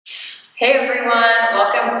Hey everyone,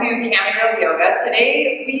 welcome to Cami Girls Yoga.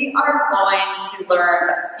 Today we are going to learn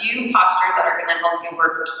a few postures that are going to help you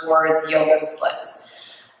work towards yoga splits.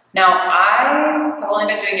 Now I have only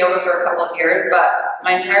been doing yoga for a couple of years, but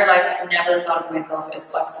my entire life I never thought of myself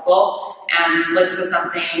as flexible, and splits was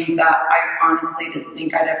something that I honestly didn't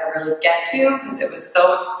think I'd ever really get to because it was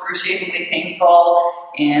so excruciatingly painful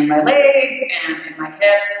in my legs and in my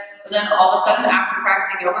hips. But then all of a sudden, after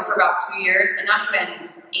practicing yoga for about 2 years and not even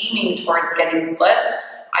aiming towards getting splits,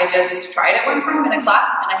 I just tried it one time in a class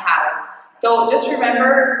and I had it. So just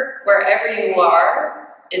remember, wherever you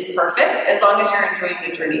are is perfect as long as you're enjoying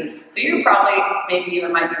the journey. So you probably maybe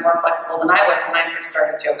even might be more flexible than I was when I first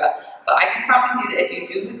started yoga. But I can promise you that if you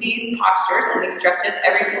do these postures and these stretches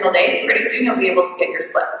every single day, pretty soon you'll be able to get your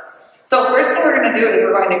splits. So first thing we're going to do is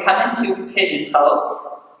we're going to come into pigeon pose.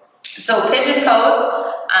 So pigeon pose,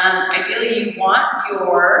 ideally you want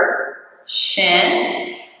your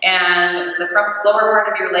shin and the front lower part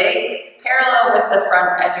of your leg parallel with the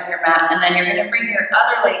front edge of your mat, and then you're going to bring your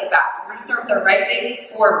other leg back. So we're going to start with the right leg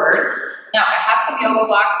forward. Now I have some yoga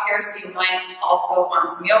blocks here, so you might also want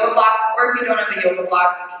some yoga blocks, or if you don't have a yoga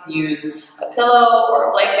block, you can use a pillow or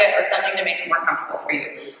a blanket or something to make it more comfortable for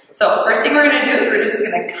you. So first thing we're going to do is we're just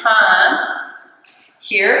going to come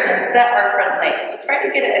here and set our front leg. So try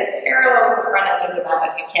to get it as parallel with the front edge of the mat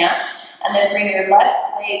as you can, and then bring your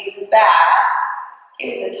left leg back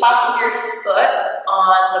with the top of your foot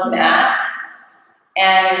on the mat,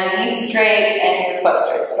 and your knee straight and your foot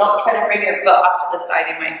straight. So don't try to bring your foot off to the side,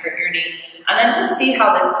 you might hurt your knee. And then just see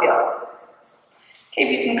how this feels. Okay,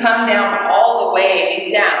 if you can come down all the way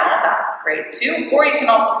down, that's great too. Or you can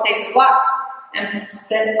also place a block and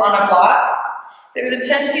sit on a block. There's a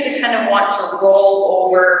tendency to kind of want to roll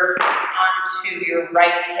over onto your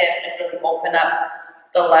right hip and really open up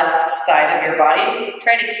the left side of your body.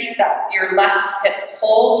 Try to keep your left hip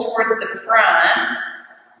pulled towards the front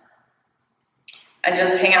and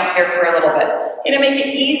just hang out here for a little bit. And to make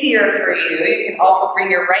it easier for you, you can also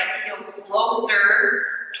bring your right heel closer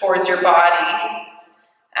towards your body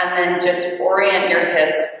and then just orient your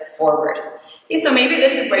hips forward. Okay, so maybe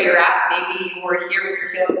this is where you're at. Maybe you were here with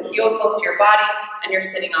your heel close to your body and you're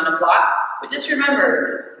sitting on a block. But just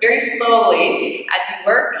remember, very slowly,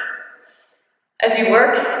 as you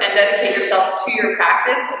work and dedicate yourself to your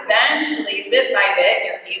practice, eventually, bit by bit,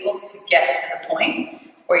 you're able to get to the point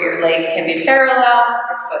where your leg can be parallel,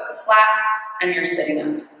 your foot's flat, and you're sitting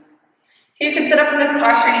up. You can sit up in this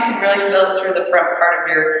posture and you can really feel it through the front part of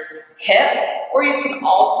your hip, or you can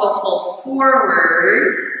also fold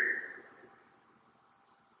forward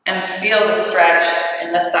and feel the stretch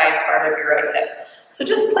in the side part of your right hip. So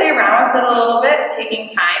just play around with it a little bit, taking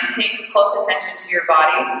time, paying close attention to your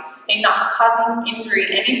body, and not causing injury,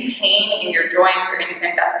 any pain in your joints or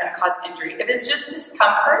anything that's going to cause injury. If it's just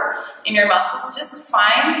discomfort in your muscles, just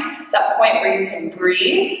find that point where you can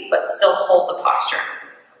breathe but still hold the posture.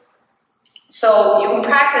 So you can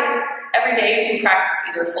practice every day. You can practice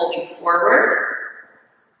either folding forward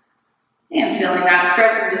and feeling that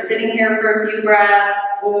stretch and just sitting here for a few breaths,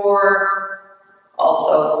 or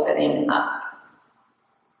also sitting up.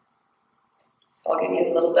 So I'll give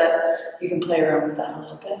you a little bit, you can play around with that a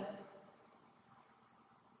little bit.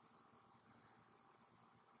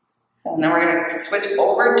 And then we're going to switch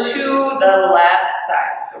over to the left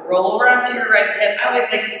side. So roll over onto your right hip. I always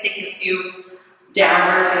like to take a few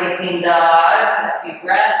downward facing dogs and a few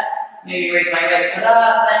breaths. Maybe raise my right foot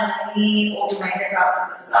up, bend my knee, open my hip out to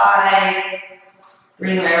the side.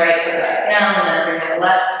 Bring my right foot back down, and then bring my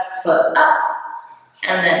left foot up.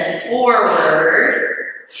 And then forward.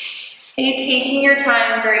 Okay, taking your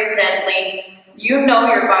time very gently. You know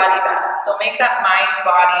your body best, so make that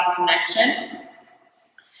mind-body connection.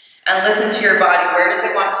 And listen to your body. Where does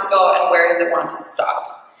it want to go and where does it want to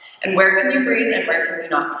stop? And where can you breathe and where can you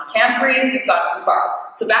not? If you can't breathe, you've gone too far.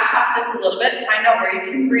 So back off just a little bit, find out where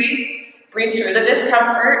you can breathe. Breathe through the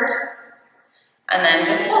discomfort, and then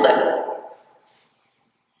just hold it.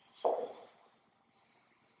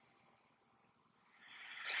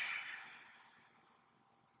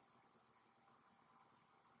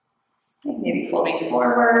 Maybe folding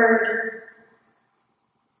forward.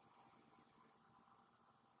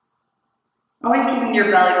 Always keeping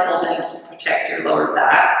your belly pulled in to protect your lower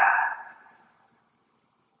back.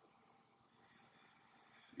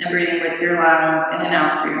 And breathing with your lungs in and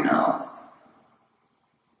out through your nose.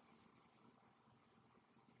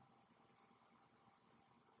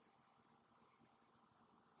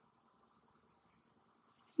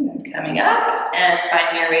 And coming up and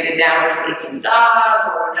finding your way to downward facing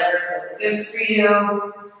dog or whatever feels good for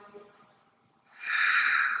you.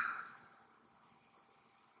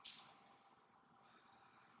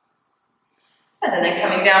 And then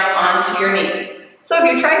coming down onto your knees. So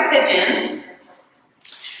if you try pigeon,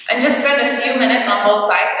 and just spend a few minutes on both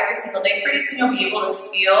sides every single day, pretty soon you'll be able to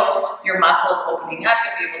feel your muscles opening up,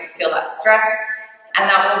 you'll be able to feel that stretch, and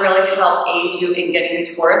that will really help aid you in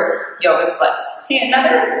getting towards yoga splits. Okay,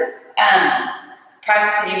 another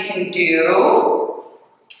practice that you can do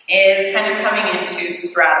is kind of coming into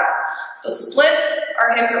straddles. So splits,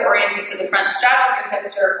 our hips are oriented to the front, straddles, your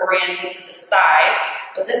hips are oriented to the side,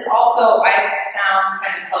 but this also I've found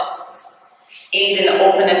kind of helps aid in the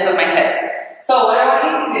openness of my hips. So what I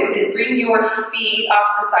want you to do is bring your feet off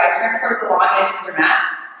to the side, turn towards the long edge of your mat,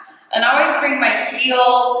 and always bring my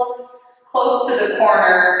heels close to the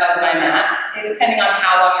corner of my mat, okay, depending on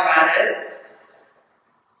how long your mat is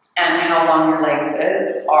and how long your legs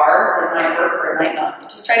are. It might work or it might not, but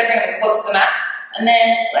just try to bring this close to the mat, and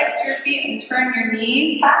then flex your feet and turn your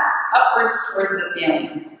kneecaps upwards towards the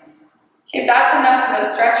ceiling. Okay, if that's enough of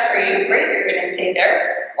a stretch for you, great, you're going to stay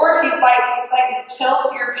there. Or if you'd like, just slightly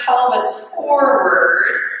tilt your pelvis forward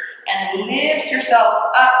and lift yourself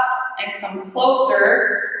up and come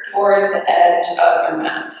closer towards the edge of your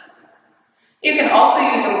mat. You can also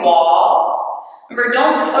use a wall. Remember,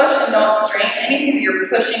 don't push and don't strain. Anything that you're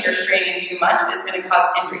pushing or straining too much is going to cause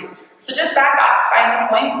injury. So just back off, find a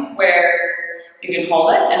point where you can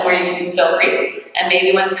hold it and where you can still breathe. And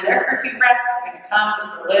maybe once you're there for a few breaths, you're going to come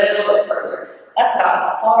just a little bit further. That's about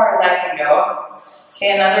as far as I can go.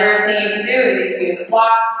 Okay, another thing you can do is you can use a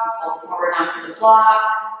block, you can fold forward onto the block,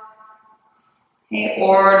 okay,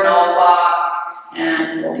 or no block,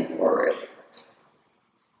 and folding forward.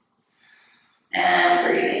 And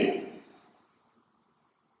breathing.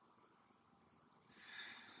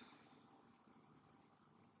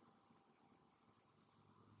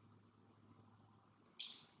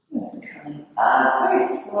 And coming up very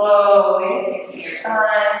slowly, taking your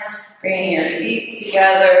time, bringing your feet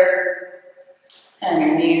together. And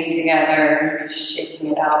your knees together,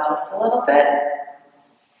 shaking it out just a little bit.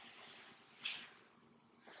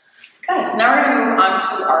 Good, now we're gonna move on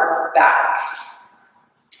to our back.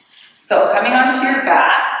 So coming onto your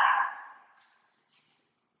back,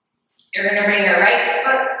 you're gonna bring your right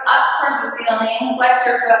foot up towards the ceiling, flex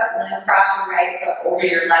your foot, and then cross your right foot over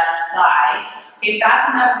your left thigh. Okay, if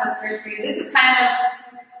that's enough of a stretch for you, this is kind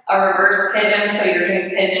of a reverse pigeon, so you're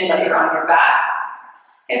doing pigeon, but you're on your back.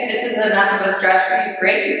 If this is enough of a stretch for you,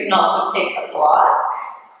 great. You can also take a block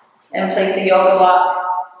and place a yoga block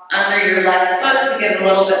under your left foot to give a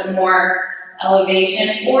little bit more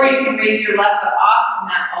elevation, or you can raise your left foot off the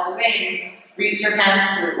mat all the way and reach your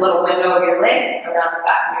hands through a little window of your leg around the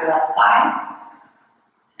back of your left thigh,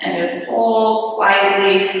 and just pull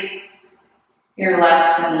slightly your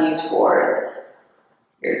left knee towards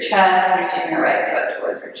your chest, reaching your right foot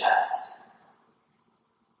towards your chest.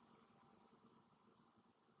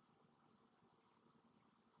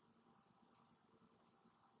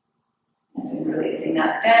 Releasing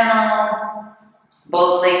that down,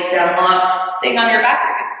 both legs down long, staying on your back.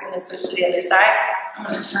 You're just going to switch to the other side. I'm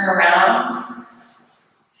going to turn around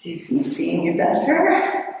so you can see me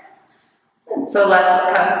better. And so left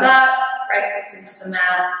foot comes up, right foot's into the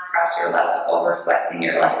mat, cross your left foot over, flexing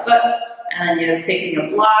your left foot, and then you're placing a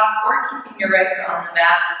block or keeping your right foot on the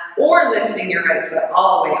mat or lifting your right foot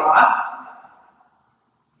all the way off.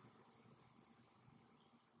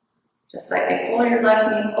 Just slightly pull your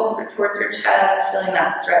left knee closer towards your chest, feeling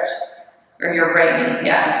that stretch, or your right knee,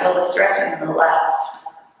 yeah, and feel the stretch in the left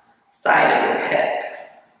side of your hip.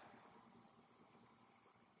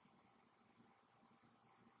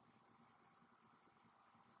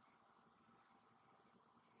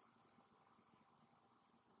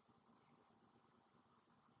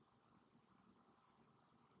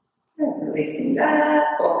 And releasing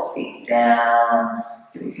that, both feet down.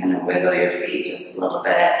 You kind of wiggle your feet just a little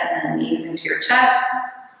bit and then knees into your chest,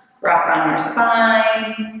 rock on your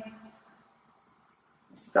spine,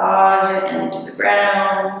 massage it into the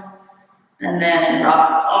ground, and then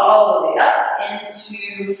rock all the way up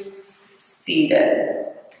into seated.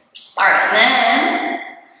 All right, and then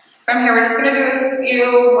from here we're just going to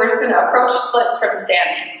do we're just going to approach splits from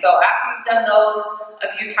standing. So after you've done those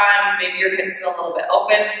a few times, maybe your hips feel a little bit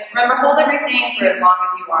open. Remember, hold everything for as long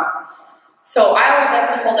as you want. So I always like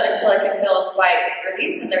to hold it until I can feel a slight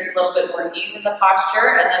release and there's a little bit more ease in the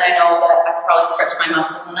posture, and then I know that I've probably stretched my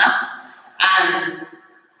muscles enough.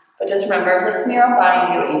 But just remember, listen to your own body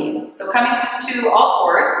and do what you need. So coming to all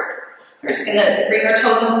fours, we're just going to bring our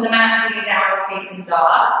toes into the mat, taking downward facing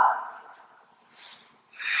dog.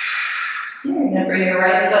 You're going to bring your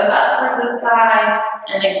right foot up towards the side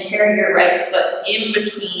and then carry your right foot in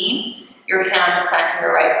between your hands, planting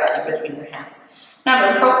your right foot in between your hands.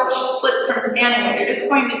 Now to approach splits from standing, what you're just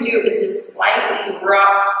going to do is just slightly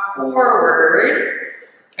rock forward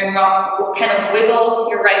and rock, kind of wiggle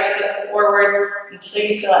your right foot forward until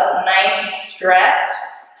you feel that nice stretch.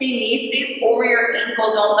 Your knee stays over your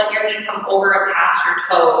ankle. Don't let your knee come over and past your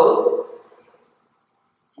toes.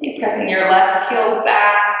 And you're pressing your left heel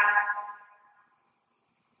back.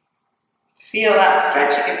 Feel that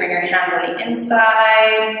stretch. You can bring your hands on the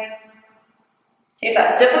inside. If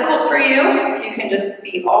that's difficult for you, you can just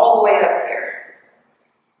be all the way up here.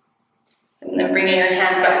 And then bringing your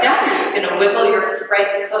hands back down, you're just going to wiggle your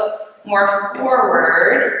right foot more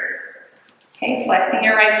forward. Okay, flexing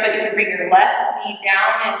your right foot, you can bring your left knee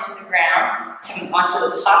down into the ground, coming onto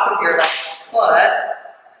the top of your left foot,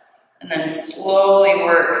 and then slowly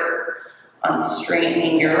work on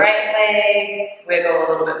straightening your right leg. Wiggle a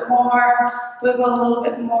little bit more, wiggle a little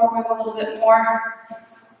bit more, wiggle a little bit more.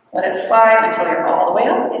 Let it slide until you're all the way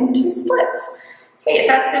up into splits. Okay, if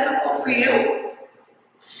that's difficult for you,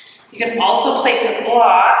 you can also place a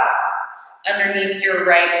block underneath your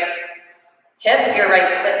right hip, your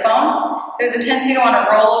right sit bone. There's a tendency to want to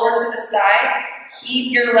roll over to the side.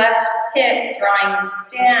 Keep your left hip drawing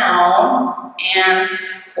down and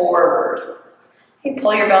forward. Okay,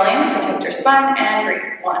 pull your belly in, protect your spine, and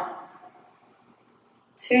breathe. 1,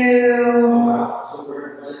 2,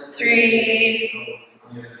 3,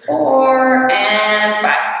 4, and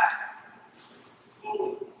 5.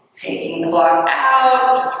 Taking the block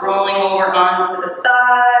out, just rolling over onto the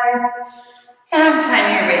side. And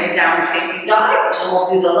finding your way to downward facing dog. And we'll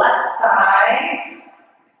do the left side.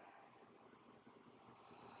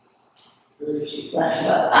 Left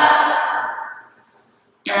foot up.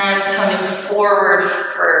 And coming forward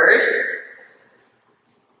first.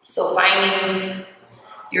 So finding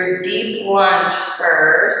your deep lunge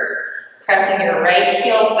first. Pressing your right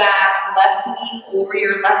heel back, left knee over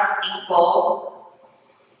your left ankle.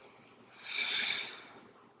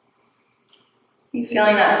 You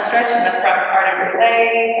feeling that stretch in the front part of your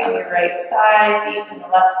leg, on the right side, deep in the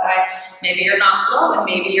left side. Maybe you're not low and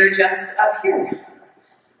maybe you're just up here.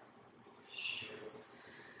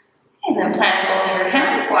 And then plant both of your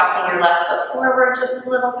hands, walking your left foot forward just a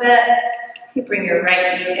little bit. You bring your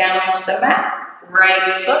right knee down into the mat.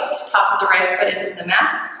 Right foot, top of the right foot into the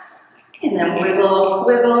mat. And then wiggle,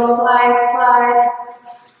 wiggle, slide, slide.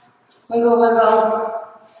 Wiggle, wiggle.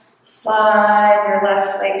 Slide your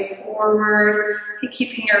left leg forward. You're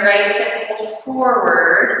keeping your right hip pulled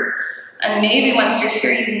forward. And maybe once you're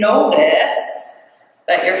here, you notice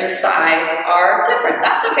that your sides are different.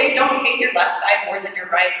 That's okay. Don't hate your left side more than your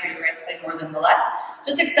right or your right side more than the left.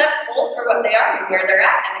 Just accept both for what they are and where they're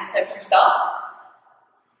at and accept yourself.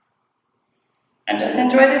 And just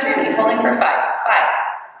enjoy the journey. Holding for 5. 5.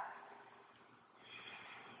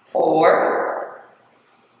 4.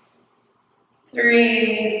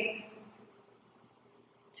 3.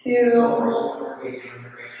 2.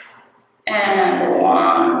 And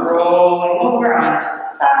 1. Rolling over onto the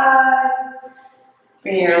side.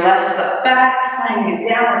 Bring your left foot back, finding a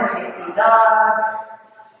downward facing dog.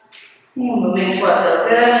 You're moving to what feels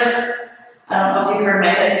good. I don't know if you heard my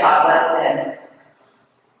hip pop, but it did.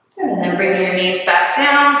 And then bringing your knees back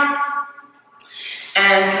down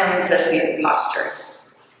and coming to a seated posture.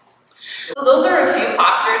 So those are a few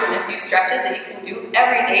postures and a few stretches that you can do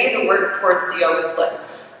every day to work towards the yoga splits.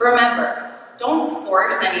 Remember, don't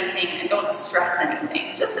force anything and don't stress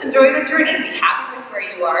anything. Just enjoy the journey. Be happy with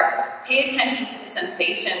where you are. Pay attention to the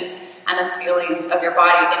sensations and the feelings of your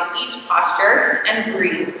body in each posture and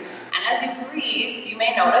breathe. And as you breathe, you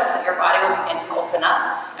may notice that your body will begin to open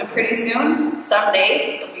up. And pretty soon,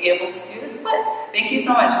 someday, you'll be able to do the splits. Thank you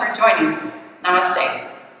so much for joining. Namaste.